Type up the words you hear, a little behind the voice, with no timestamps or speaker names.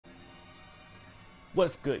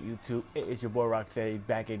What's good, YouTube? It is your boy Rocksteady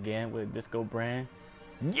back again with Disco Brand.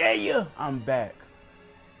 Yeah, I'm back.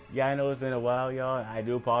 Yeah, I know it's been a while, y'all, and I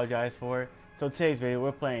do apologize for it. So today's video,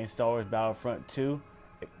 we're playing Star Wars Battlefront 2.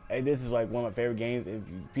 And this is like one of my favorite games. If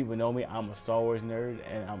people know me, I'm a Star Wars nerd,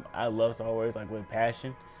 and I love Star Wars like with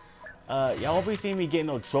passion. Y'all won't be seeing me getting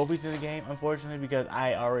no trophies in the game, unfortunately, because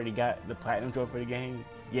I already got the Platinum Trophy for the game.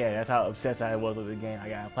 Yeah, that's how obsessed I was with the game. I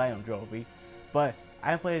got a Platinum Trophy. But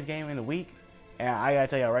I played this game in a week, and I gotta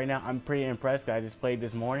tell y'all right now, I'm pretty impressed. I just played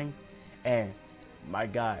this morning, and my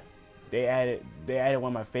God, they added one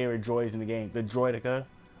of my favorite droids in the game, the Droideka,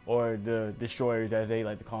 or the Destroyers as they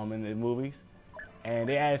like to call them in the movies. And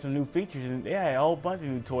they added some new features, and they added a whole bunch of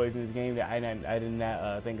new toys in this game that I did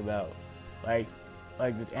not think about, like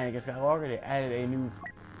this Anakin Skywalker. They added a new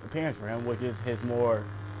appearance for him, which is his more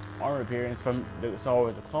armor appearance from the Star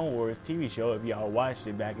Wars: The Clone Wars TV show. If y'all watched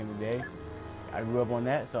it back in the day, I grew up on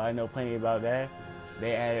that, so I know plenty about that.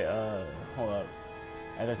 They added, hold up,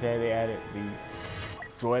 as I said, they added the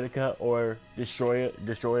Droideka, or Destroyer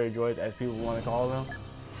droids, as people want to call them.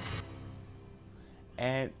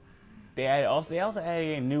 And they also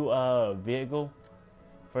added a new vehicle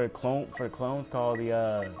for clones called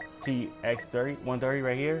the TX-130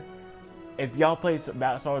 right here. If y'all play Star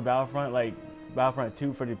Wars Battlefront, like Battlefront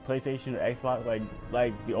 2 for the PlayStation or Xbox,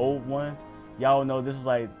 like the old ones, y'all know this is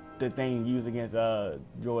like the thing used against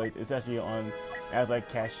droids, especially on as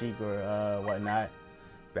like Kashyyyk or whatnot,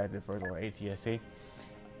 back to the first or ATSC.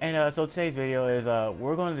 And so today's video is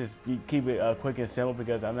we're going to just keep it quick and simple,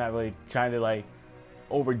 because I'm not really trying to like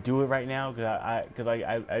overdo it right now, because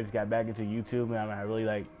I just got back into YouTube and I'm not really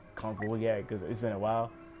like comfortable yet, because it's been a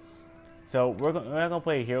while. So we're not gonna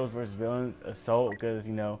play Heroes versus Villains Assault, because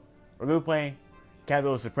you know we're gonna be playing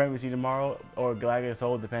Capital Supremacy tomorrow, or Galactic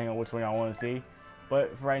Assault, depending on which one y'all want to see.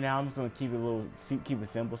 But for right now, I'm just gonna keep it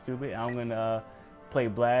simple, stupid. I'm gonna play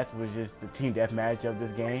Blast, which is the team deathmatch of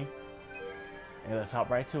this game, and let's hop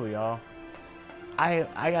right to it, y'all. I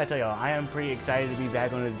gotta tell y'all, I am pretty excited to be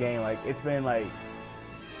back on this game. Like, it's been like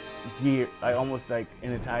almost like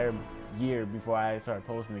an entire year before I started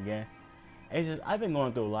posting again. It's just, I've been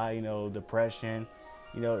going through a lot, you know, depression,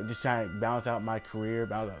 you know, just trying to balance out my career,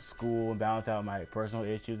 balance out school, and balance out my personal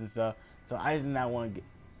issues and stuff. So I did not want to get,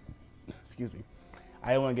 excuse me,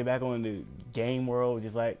 I didn't want to get back on the game world,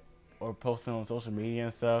 just like, or posting on social media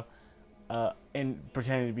and stuff, and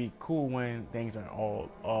pretending to be cool when things are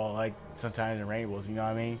all like sunshine and rainbows, you know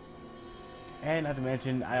what I mean? And not to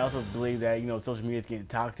mention, I also believe that, you know, social media is getting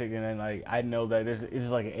toxic, and then like I know that it's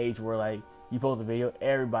like an age where like you post a video,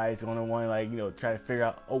 everybody's gonna want to like, you know, try to figure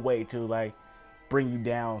out a way to like bring you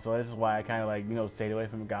down. So this is why I kind of like, you know, stayed away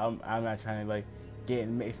from it. I'm not trying to like get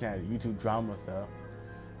mixed in that YouTube drama stuff,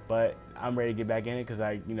 but I'm ready to get back in it, because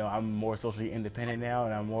you know, I'm more socially independent now,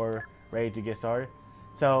 and I'm more ready to get started.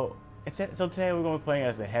 So today we're gonna be playing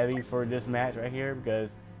as a heavy for this match right here,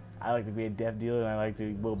 because I like to be a death dealer, and I like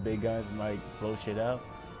to build big guns and like blow shit up.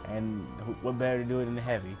 And what better to do it than the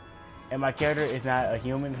heavy? And my character is not a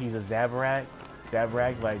human; he's a Zabrak.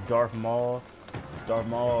 Zabrak's like Darth Maul, or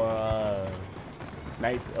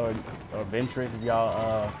Knights or Ventress. If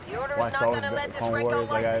y'all watch Star Wars Clone Wars,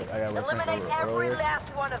 like I got referenced earlier.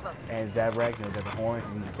 And Zabraks, you know, got the horns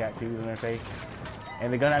and the tattoos on their face.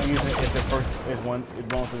 And the gun I'm using is it belongs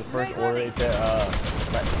to the first order. It's their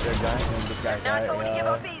gun, and this guy's got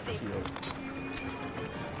shield.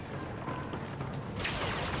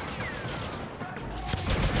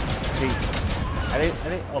 See, I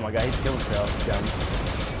think, oh my God, he's killed himself.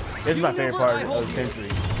 This is my favorite part of the Century.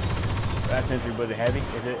 Not Century, but the heavy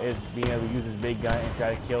is being able to use this big gun and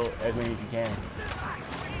try to kill as many as you can.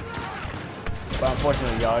 But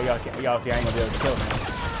unfortunately, y'all see, I ain't gonna be able to kill him.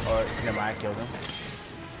 Or never mind, I killed him.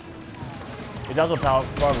 It's also part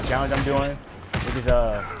of a challenge I'm doing, which is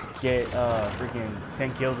get freaking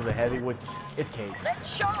 10 kills with a heavy, which is cake. Let's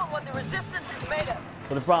show them what the resistance is made of.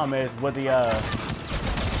 But the problem is with the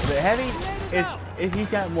heavy, he's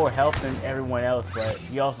got more health than everyone else, but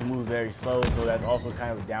he also moves very slow, so that's also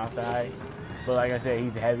kind of a downside. But like I said,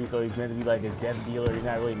 he's heavy, so he's meant to be like a death dealer. He's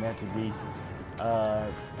not really meant to be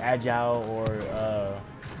agile or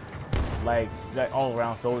like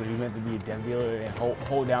all-around soldier. He's meant to be a death dealer and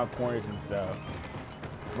hold down corners and stuff.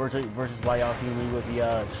 Versus why y'all see me with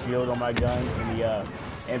the shield on my gun, and the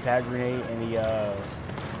impact grenade, and the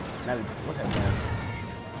what's that gun?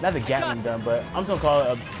 Not the Gatling gun, but I'm just gonna call it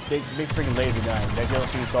a big freaking laser gun that y'all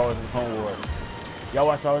see in Star Wars: The Clone Wars. Y'all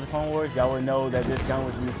watch Star Wars: The Clone Wars, y'all would know that this gun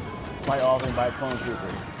was used quite often by clone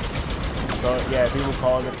troopers. So yeah, people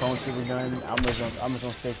call it the clone trooper gun. I'm just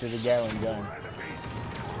gonna stick to the Gatling gun.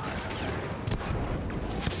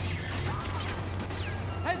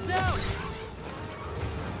 Heads down!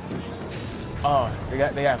 Oh, they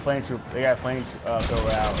got flame troop. They got flame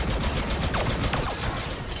thrower out.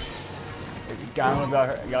 I don't know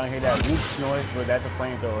if y'all hear that whoosh noise, but that's a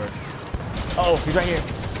flamethrower. Oh, he's right here.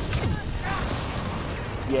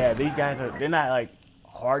 Yeah, these guys they're not like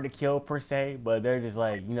hard to kill per se, but they're just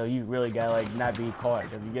like, you know, you really gotta like not be caught.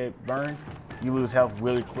 Because you get burned, you lose health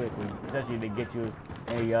really quickly. Especially if they get you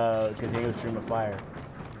a continuous stream of fire.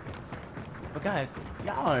 But guys,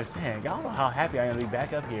 y'all don't understand. Y'all know how happy I am to be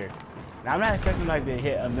back up here. Now I'm not expecting like to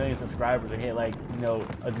hit 1 million subscribers or hit like, you know,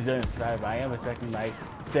 a gazillion subscribers. I am expecting like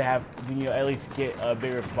to have, you know, at least get a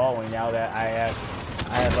bigger following now that I have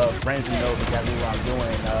friends who know exactly what I'm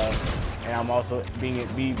doing, and I'm also being in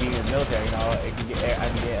the military, you know, I can get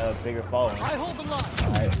a bigger following. I hold the line.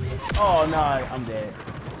 Alright. Oh no, I'm dead.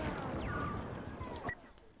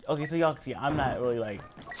 Okay, so y'all can see I'm not really like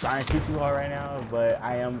trying to shoot too hard right now, but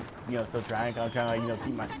I am, you know, still trying. I'm trying to like, you know,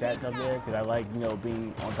 keep my stats up there because I like, you know,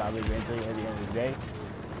 being on top of it eventually at the end of the day.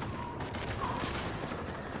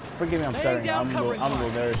 Forgive me, I'm stuttering. I'm a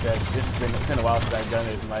little nervous that it's been a while since I've done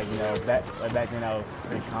this. And like, you know, back then I was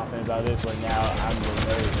pretty confident about this, but now I'm a little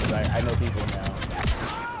nervous because like, I know people now.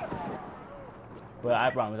 But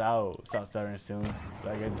I promise I'll stop stuttering soon.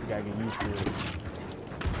 Like I just gotta get used to it.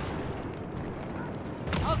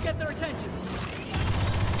 I'll get their attention.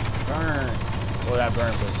 Burn. Well, that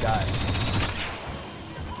burned, but died.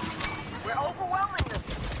 We're overwhelming them.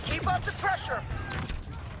 Keep up the pressure.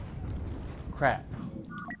 Crap.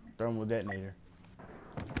 Thermal detonator.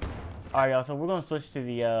 Alright, y'all, so we're gonna switch to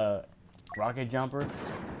the rocket jumper.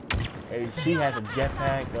 She has a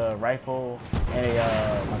jetpack, rifle, and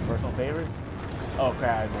my personal favorite. Oh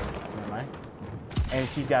crap, never mind. And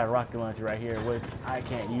she's got a rocket launcher right here, which I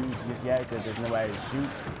can't use just yet because there's nobody to shoot.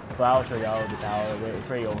 But I'll show y'all the power of it. It's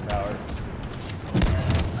pretty overpowered.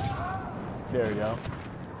 There we go.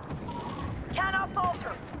 Cannot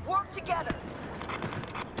falter. Work together.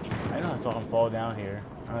 I know I saw him fall down here.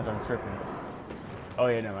 Unless I'm tripping. Oh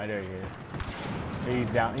yeah, no, right there he is. He's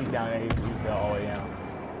down there, he fell all the way down.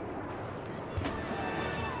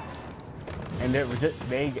 And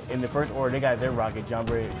they in the first order, they got their rocket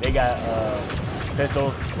jumper. They got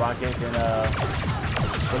pistols, rockets, and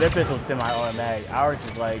well, their pistol's semi-automatic. Ours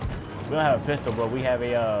is like, we don't have a pistol, but we have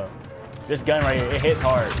a this gun right here. It hits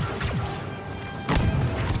hard.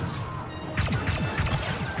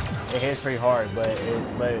 It hits pretty hard, but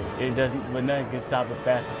it doesn't. But nothing can stop a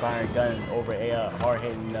faster firing gun over a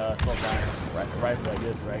hard-hitting assault rifle like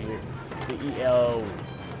this right here, the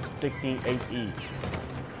EL-16HE.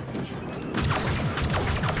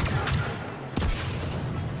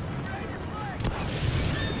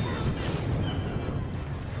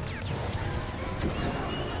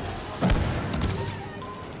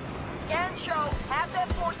 Scan show have their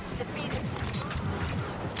forces defeated.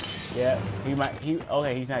 Yeah,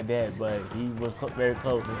 okay, he's not dead, but he was very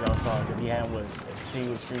close, as y'all saw, because he had him with a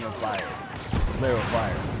continuous stream of fire, literal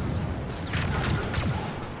fire.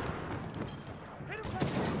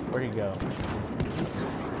 Where'd he go?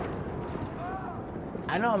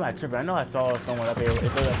 I know I'm not tripping. I know I saw someone up here. It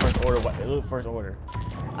looked like first order. It looked first order.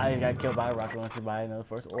 I just got killed by a rocket launcher by another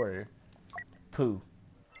first order. Pooh.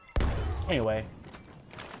 Anyway,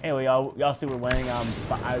 y'all see we're winning. I'm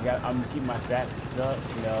keeping my stats up,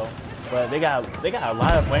 you know. But they got a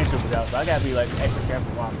lot of flame troopers out, so I gotta be like extra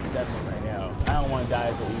careful while I'm stepping right now. I don't want to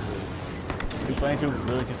die so easily. These flame troopers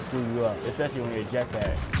really can screw you up, especially when you're a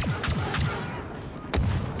jetpack.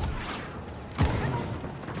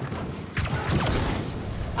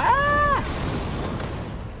 Ah!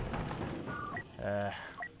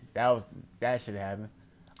 That should happen.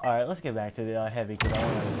 All right, let's get back to the heavy because I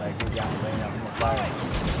want to like get down and lay out from the fire.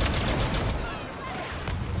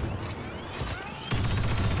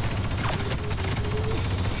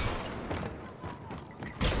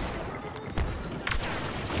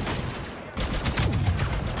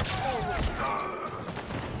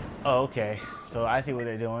 Oh, okay. So I see what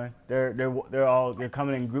they're doing. They're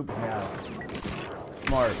coming in groups now.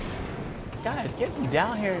 Smart. Guys, get them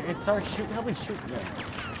down here and start shooting. Help me shoot them.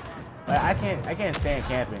 Like, I can't stand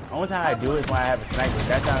camping. Only time I do it is when I have a sniper.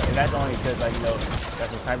 That's only because, like, you know,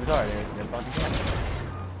 that's what snipers are. They're fucking snipers.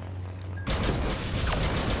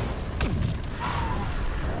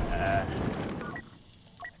 I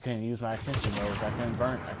couldn't use my attention mode. I couldn't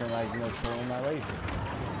burn. I couldn't, like, you know, throw in my laser.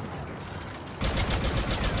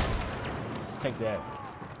 Take that.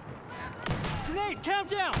 Grenade,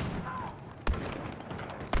 countdown.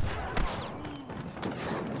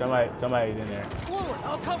 Somebody's in there. Forward,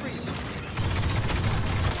 I'll cover you.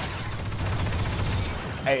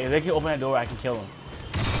 Hey, if they can open that door, I can kill them.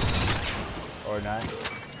 Or not.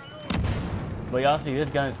 But y'all see, this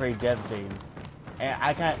gun is pretty devastating. And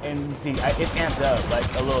I kind of, and see, it's amped up like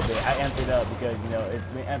a little bit. I amped it up because you know it's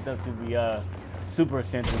been amped up to the super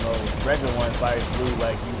sensor mode. Regular one fires blue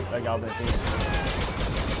like y'all been seeing.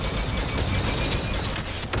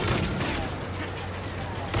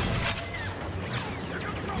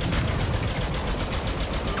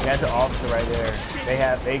 That's an officer right there.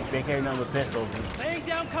 They carry number pistols. Laying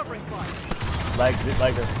down covering fire. Like the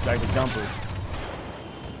jumpers.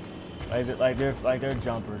 Like they're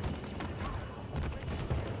jumpers.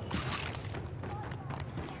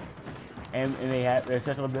 And they have their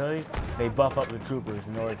special ability. They buff up the troopers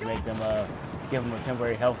in order to make them give them a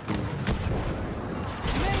temporary health boost.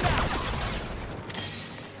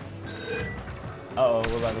 Uh oh,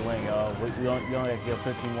 we're about to win, y'all. We only have to kill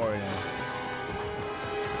 15 more of them.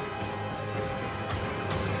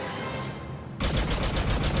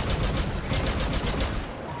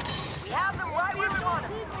 We have them right where we want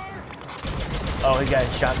them. Oh, he got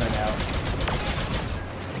his shotgun out.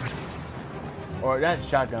 Or that's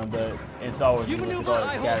shotgun, but in Star Wars, it's called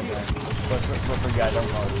a scattergun. But for guys, don't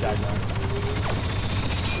call it shotgun.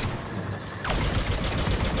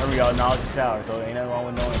 Remember, y'all, knowledge is power, so ain't nothing wrong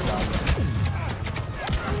with knowing something.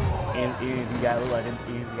 And if you gotta look like if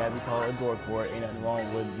you gotta be called a dork for it, ain't nothing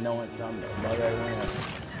wrong with knowing something that know everyone else.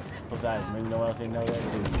 Besides, maybe no one else ain't know that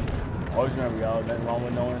too. Always remember, y'all, nothing wrong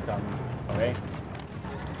with knowing something. Okay?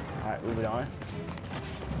 Alright, move it on.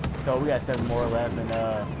 So we got 7 more left, and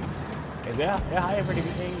they're hiding pretty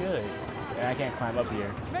dang good. And I can't climb up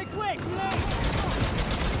here. Make way! Reload!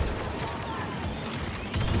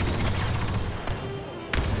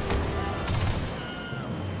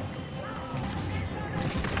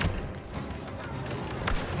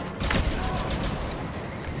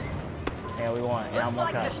 And we won. And I'm Looks on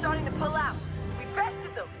like they're top. starting to pull out. We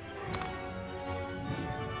bested them.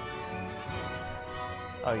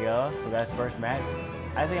 Oh yeah, so that's first match.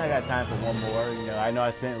 I think I got time for one more. You know, I know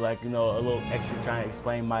I spent like, you know, a little extra trying to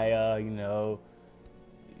explain my you know,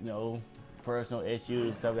 personal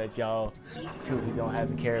issues, stuff that y'all truly don't have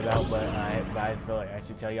to care about, but I just feel like I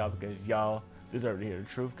should tell y'all because y'all deserve to hear the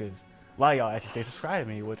truth, because a lot of y'all actually say subscribe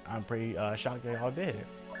to me, which I'm pretty shocked that y'all did.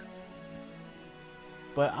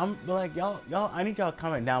 But like y'all, I need y'all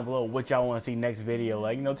comment down below what y'all want to see next video.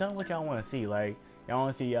 Like, you know, tell me what y'all want to see. Like, y'all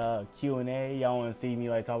want to see Q&A. Y'all want to see me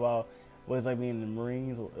like talk about what it's like being in the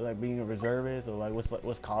Marines, or like being a reservist, or like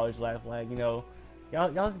what's college life like. You know,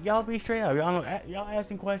 y'all be straight up. Y'all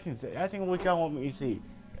asking questions, asking what y'all want me to see.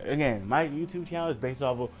 Again, my YouTube channel is based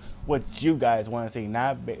off of what you guys want to see,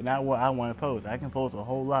 not what I want to post. I can post a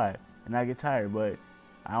whole lot and I get tired, but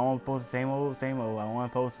I don't want to post the same old. I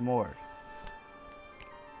want to post more.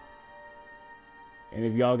 And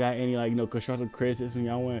if y'all got any, like, you know, constructive criticism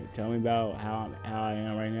y'all want to tell me about how I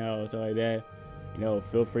am right now or stuff like that, you know,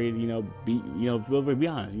 feel free to, feel free to be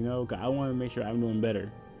honest, you know, 'cause I want to make sure I'm doing better.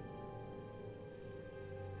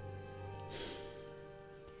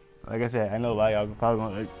 Like I said, I know a lot of y'all probably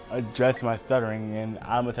going to address my stuttering, and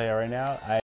I'm going to tell you right now,